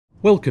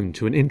Welcome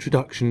to an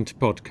introduction to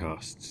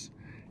podcasts.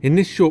 In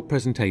this short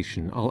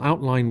presentation, I'll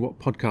outline what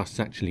podcasts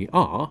actually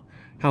are,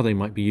 how they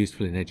might be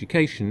useful in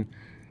education,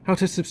 how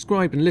to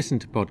subscribe and listen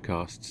to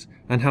podcasts,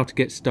 and how to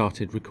get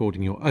started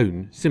recording your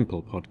own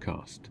simple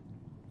podcast.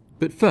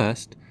 But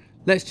first,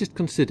 let's just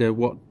consider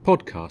what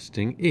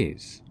podcasting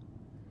is.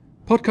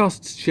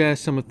 Podcasts share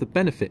some of the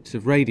benefits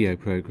of radio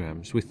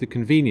programs with the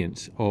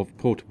convenience of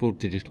portable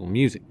digital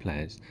music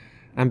players,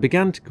 and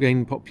began to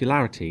gain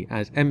popularity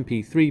as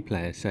MP3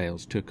 player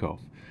sales took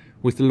off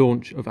with the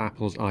launch of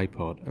Apple's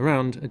iPod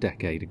around a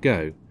decade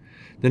ago.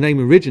 The name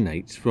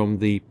originates from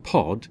the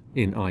pod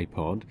in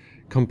iPod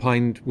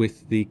combined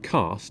with the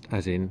cast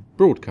as in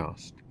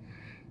broadcast.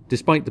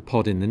 Despite the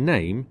pod in the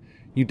name,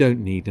 you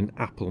don't need an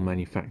Apple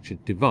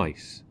manufactured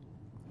device.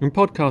 And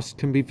podcasts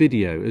can be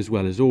video as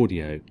well as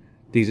audio.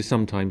 These are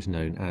sometimes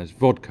known as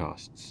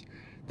vodcasts.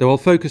 Though I'll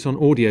focus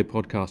on audio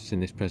podcasts in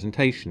this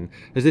presentation,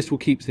 as this will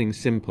keep things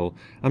simple,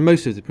 and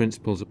most of the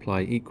principles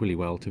apply equally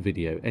well to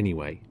video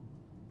anyway.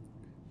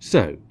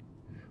 So,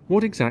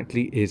 what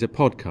exactly is a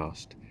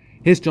podcast?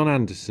 Here's John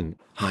Anderson.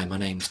 Hi, my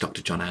name's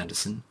Dr. John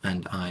Anderson,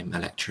 and I'm a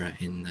lecturer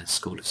in the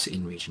School of City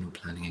and Regional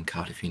Planning in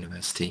Cardiff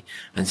University,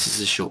 and this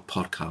is a short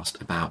podcast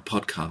about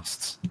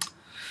podcasts.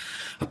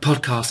 A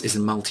podcast is a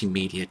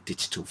multimedia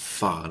digital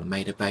file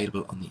made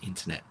available on the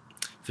internet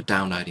for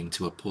downloading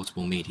to a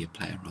portable media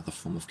player or other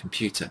form of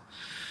computer.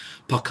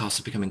 Podcasts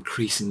have become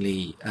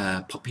increasingly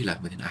popular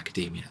within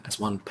academia as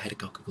one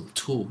pedagogical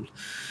tool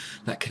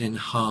that can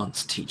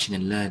enhance teaching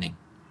and learning.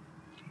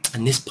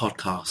 And this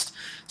podcast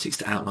seeks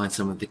to outline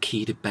some of the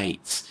key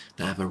debates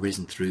that have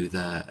arisen through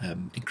the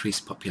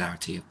increased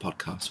popularity of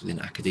podcasts within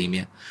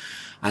academia,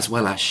 as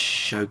well as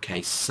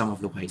showcase some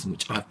of the ways in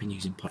which I've been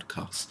using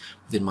podcasts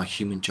within my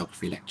human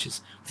geography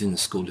lectures within the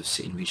School of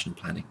City and Regional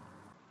Planning.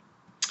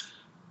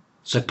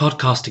 So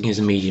podcasting is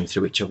a medium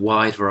through which a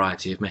wide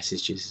variety of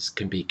messages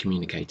can be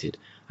communicated.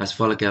 As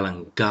Volagel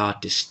and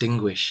Gard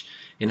distinguish,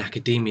 in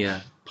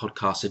academia,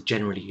 podcasts are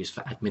generally used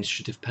for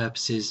administrative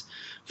purposes,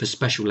 for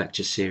special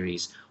lecture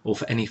series, or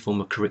for any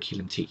form of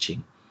curriculum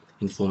teaching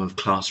in form of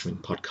classroom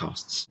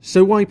podcasts.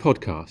 So why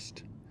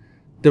podcast?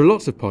 There are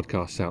lots of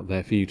podcasts out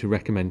there for you to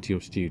recommend to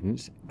your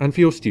students and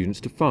for your students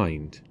to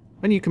find,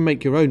 and you can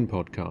make your own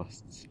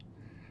podcasts.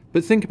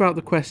 But think about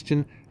the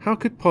question, how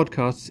could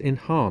podcasts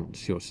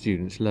enhance your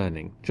students'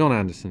 learning? John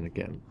Anderson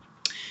again.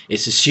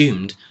 It's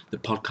assumed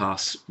that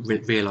podcasts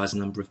realise a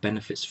number of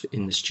benefits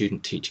in the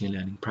student teaching and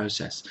learning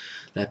process.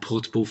 They're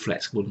portable,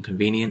 flexible and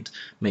convenient,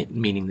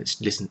 meaning that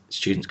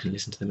students can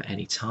listen to them at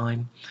any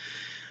time.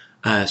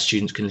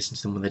 Students can listen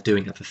to them when they're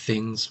doing other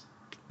things,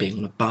 being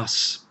on a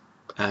bus,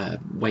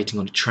 waiting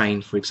on a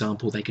train, for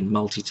example. They can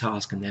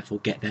multitask and therefore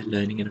get their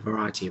learning in a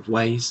variety of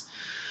ways.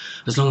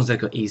 As long as they've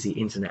got easy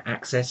internet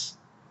access,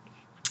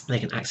 they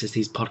can access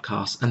these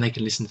podcasts and they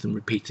can listen to them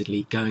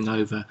repeatedly, going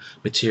over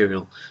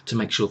material to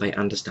make sure they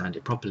understand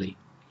it properly.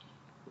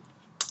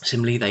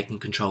 Similarly, they can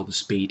control the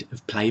speed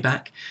of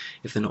playback.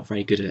 If they're not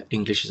very good at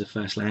English as a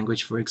first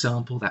language, for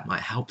example, that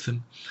might help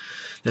them.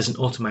 There's an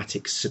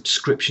automatic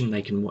subscription.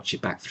 They can watch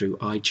it back through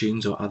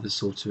iTunes or other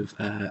sort of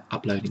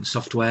uploading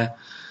software.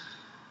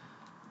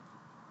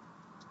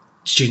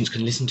 Students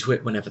can listen to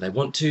it whenever they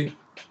want to.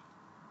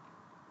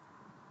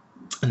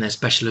 And there's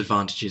special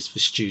advantages for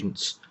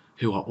students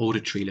who are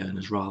auditory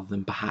learners rather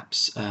than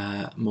perhaps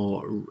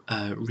more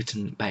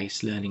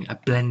written-based learning, a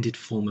blended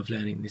form of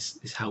learning.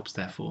 This helps,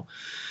 therefore.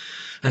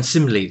 And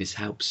similarly, this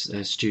helps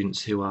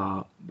students who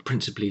are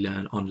principally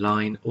learn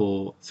online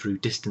or through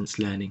distance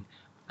learning.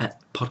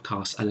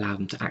 Podcasts allow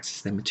them to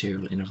access their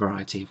material in a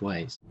variety of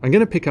ways. I'm going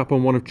to pick up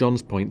on one of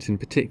John's points in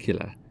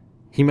particular.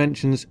 He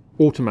mentions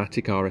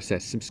automatic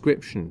RSS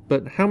subscription,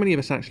 but how many of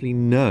us actually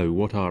know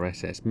what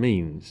RSS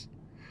means?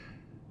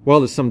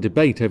 While there's some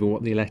debate over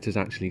what the letters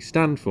actually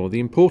stand for,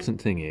 the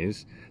important thing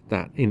is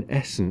that, in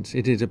essence,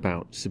 it is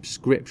about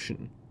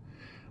subscription.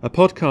 A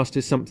podcast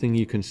is something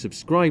you can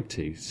subscribe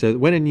to, so that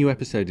when a new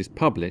episode is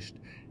published,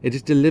 it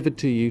is delivered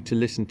to you to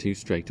listen to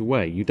straight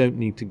away. You don't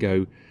need to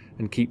go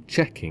and keep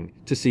checking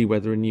to see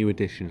whether a new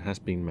edition has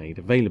been made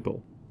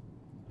available.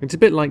 It's a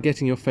bit like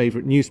getting your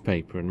favourite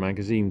newspaper and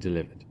magazine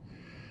delivered.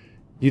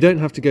 You don't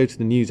have to go to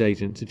the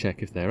newsagent to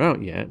check if they're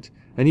out yet,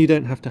 and you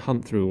don't have to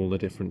hunt through all the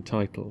different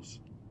titles.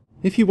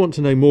 If you want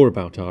to know more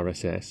about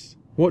RSS,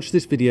 watch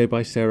this video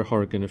by Sarah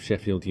Horrigan of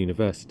Sheffield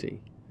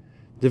University.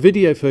 The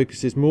video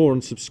focuses more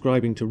on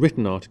subscribing to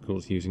written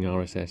articles using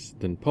RSS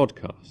than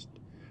podcast,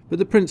 but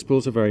the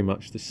principles are very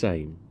much the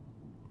same.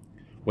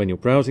 When you're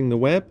browsing the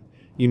web,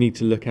 you need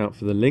to look out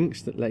for the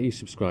links that let you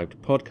subscribe to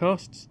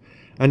podcasts,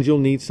 and you'll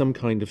need some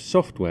kind of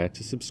software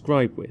to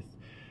subscribe with.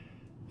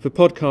 For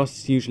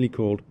podcasts, usually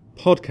called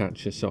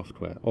podcatcher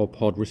software or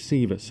pod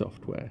receiver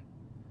software.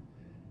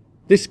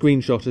 This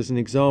screenshot is an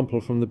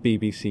example from the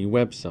BBC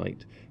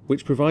website,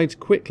 which provides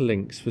quick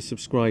links for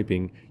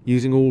subscribing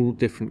using all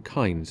different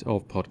kinds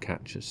of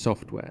podcatcher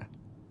software.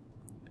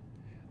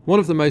 One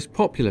of the most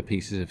popular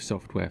pieces of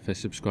software for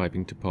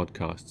subscribing to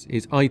podcasts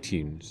is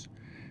iTunes.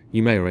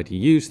 You may already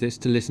use this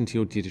to listen to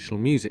your digital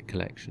music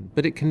collection,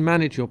 but it can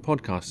manage your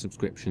podcast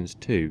subscriptions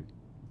too.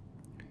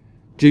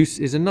 Juice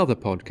is another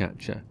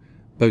podcatcher.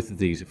 Both of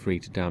these are free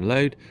to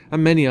download,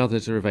 and many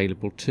others are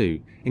available too,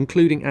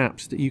 including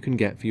apps that you can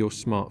get for your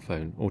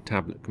smartphone or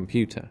tablet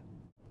computer.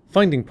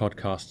 Finding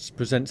podcasts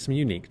presents some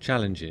unique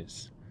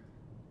challenges.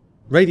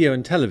 Radio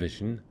and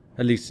television,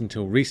 at least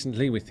until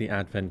recently with the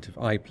advent of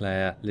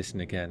iPlayer, Listen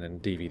Again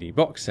and DVD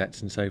box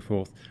sets and so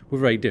forth, were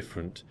very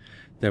different.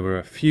 There were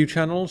a few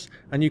channels,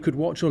 and you could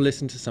watch or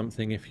listen to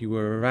something if you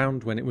were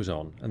around when it was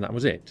on, and that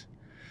was it.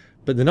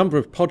 But the number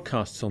of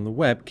podcasts on the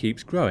web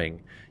keeps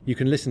growing. You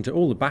can listen to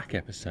all the back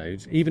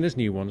episodes, even as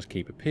new ones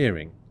keep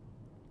appearing.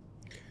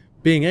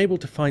 Being able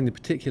to find the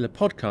particular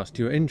podcast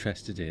you're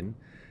interested in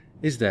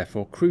is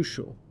therefore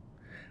crucial.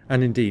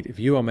 And indeed, if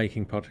you are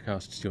making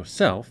podcasts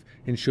yourself,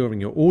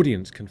 ensuring your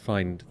audience can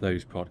find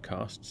those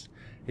podcasts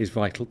is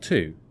vital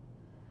too.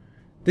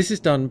 This is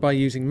done by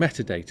using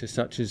metadata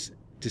such as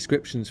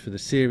descriptions for the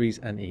series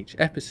and each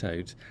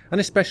episode,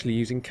 and especially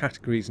using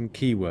categories and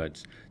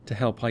keywords to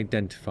help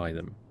identify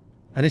them.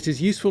 And it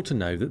is useful to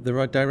know that there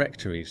are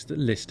directories that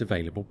list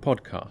available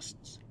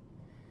podcasts.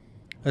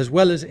 As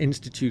well as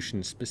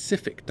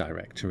institution-specific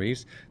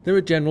directories, there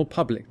are general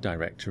public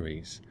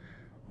directories.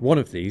 One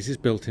of these is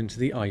built into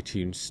the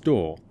iTunes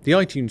Store. The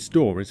iTunes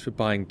Store is for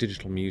buying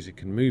digital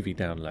music and movie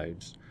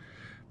downloads.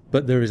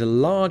 But there is a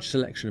large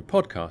selection of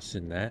podcasts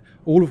in there,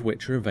 all of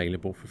which are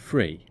available for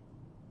free.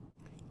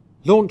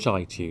 Launch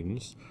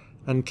iTunes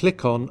and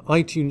click on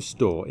iTunes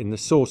Store in the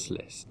source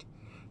list.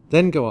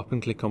 Then go up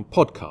and click on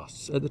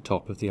Podcasts at the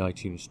top of the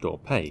iTunes Store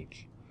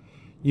page.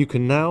 You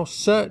can now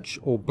search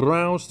or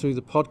browse through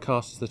the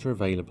podcasts that are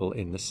available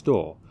in the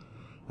store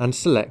and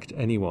select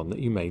any one that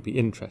you may be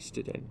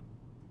interested in.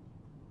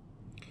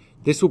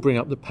 This will bring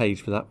up the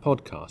page for that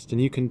podcast,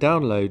 and you can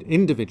download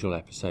individual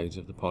episodes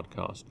of the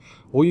podcast,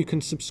 or you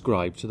can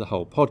subscribe to the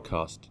whole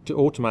podcast to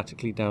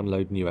automatically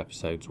download new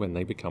episodes when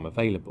they become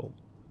available.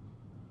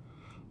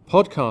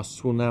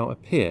 Podcasts will now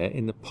appear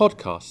in the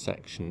podcast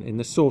section in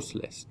the source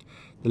list.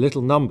 The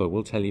little number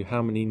will tell you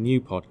how many new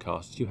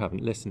podcasts you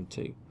haven't listened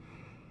to.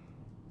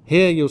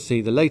 Here you'll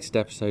see the latest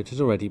episode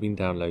has already been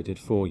downloaded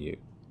for you.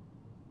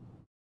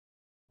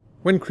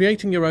 When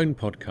creating your own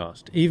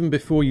podcast, even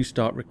before you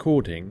start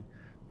recording,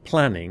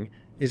 planning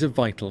is a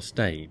vital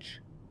stage.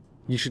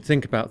 You should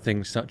think about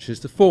things such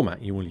as the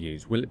format you will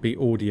use. Will it be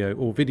audio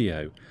or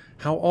video?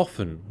 How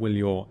often will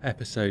your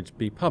episodes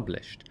be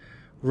published?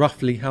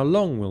 Roughly how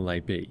long will they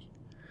be?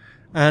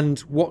 And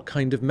what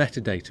kind of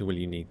metadata will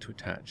you need to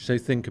attach? So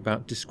think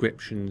about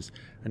descriptions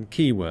and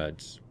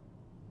keywords.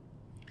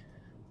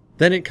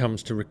 Then it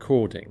comes to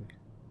recording.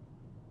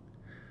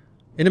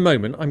 In a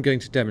moment I'm going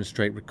to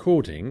demonstrate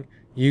recording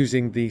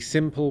using the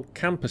simple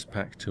Campus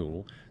Pack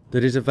tool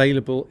that is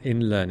available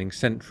in Learning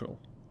Central.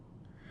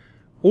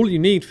 All you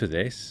need for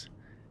this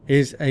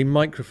is a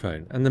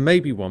microphone, and there may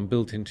be one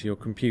built into your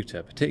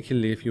computer,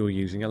 particularly if you're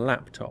using a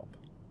laptop.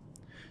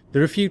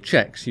 There are a few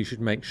checks you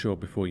should make sure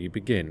before you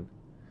begin.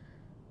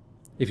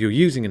 If you're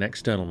using an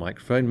external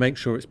microphone, make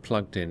sure it's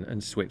plugged in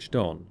and switched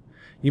on.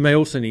 You may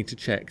also need to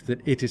check that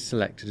it is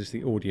selected as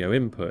the audio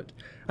input,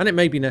 and it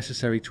may be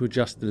necessary to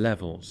adjust the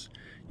levels.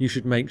 You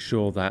should make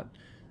sure that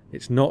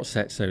it's not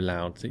set so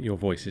loud that your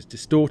voice is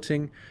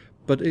distorting,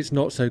 but it's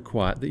not so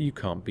quiet that you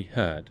can't be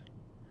heard.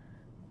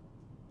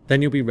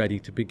 Then you'll be ready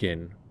to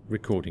begin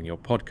recording your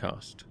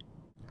podcast.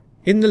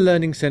 In the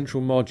Learning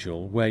Central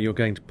module where you're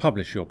going to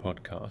publish your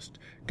podcast,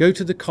 go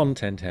to the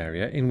content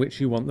area in which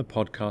you want the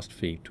podcast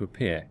feed to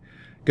appear.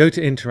 Go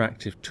to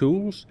Interactive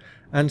Tools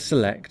and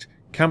select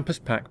Campus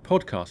Pack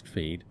Podcast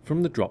Feed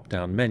from the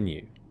drop-down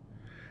menu.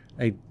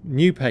 A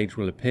new page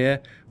will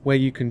appear where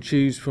you can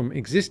choose from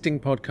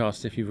existing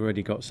podcasts if you've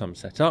already got some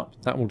set up.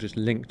 That will just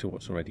link to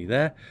what's already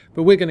there,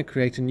 but we're going to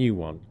create a new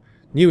one.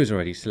 New is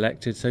already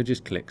selected, so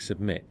just click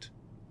Submit.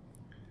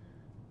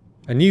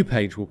 A new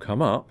page will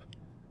come up,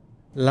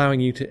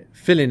 allowing you to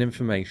fill in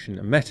information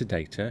and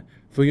metadata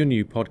for your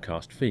new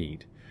podcast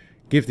feed.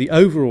 Give the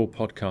overall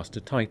podcast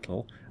a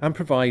title and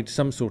provide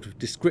some sort of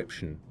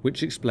description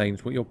which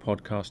explains what your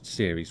podcast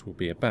series will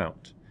be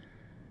about.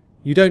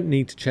 You don't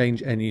need to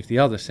change any of the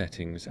other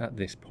settings at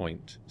this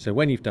point, so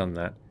when you've done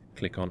that,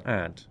 click on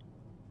Add.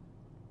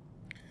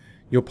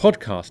 Your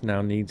podcast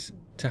now needs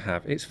to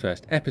have its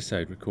first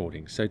episode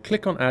recording, so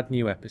click on Add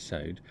New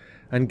Episode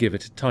and give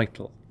it a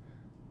title.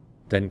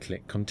 Then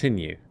click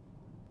Continue.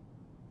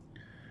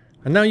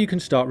 And now you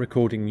can start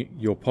recording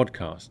your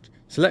podcast.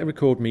 Select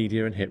Record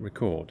Media and hit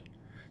Record.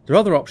 There are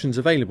other options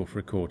available for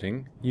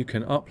recording. You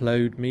can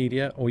upload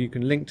media or you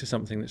can link to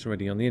something that's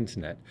already on the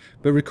internet.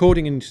 But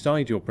recording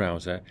inside your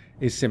browser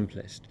is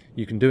simplest.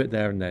 You can do it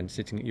there and then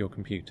sitting at your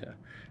computer.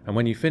 And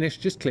when you finish,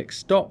 just click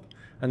Stop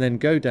and then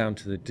go down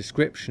to the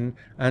description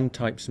and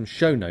type some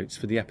show notes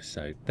for the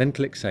episode. Then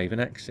click Save and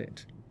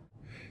Exit.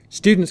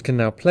 Students can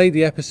now play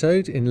the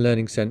episode in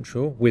Learning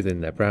Central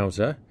within their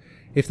browser.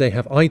 If they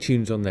have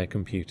iTunes on their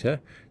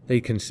computer, they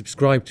can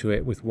subscribe to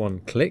it with one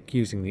click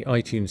using the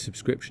iTunes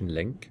subscription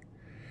link.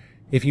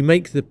 If you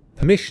make the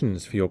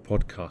permissions for your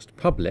podcast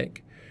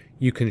public,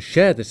 you can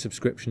share the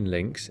subscription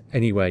links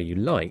anywhere you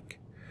like.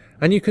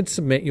 And you can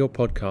submit your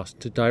podcast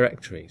to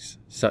directories,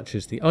 such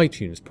as the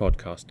iTunes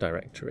podcast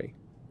directory.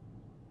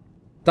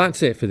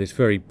 That's it for this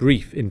very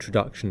brief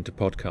introduction to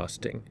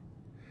podcasting.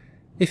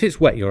 If it's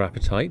whet your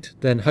appetite,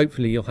 then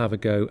hopefully you'll have a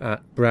go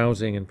at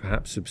browsing and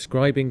perhaps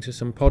subscribing to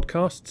some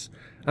podcasts,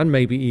 and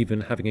maybe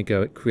even having a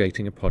go at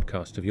creating a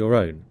podcast of your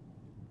own.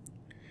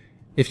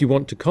 If you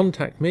want to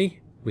contact me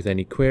with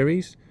any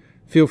queries,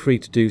 feel free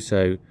to do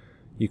so.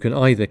 You can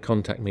either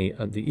contact me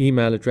at the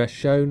email address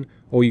shown,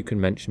 or you can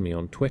mention me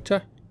on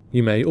Twitter.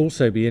 You may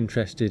also be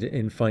interested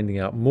in finding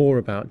out more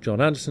about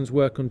John Anderson's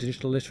work on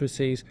digital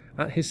literacies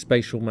at his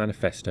Spatial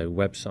Manifesto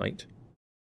website.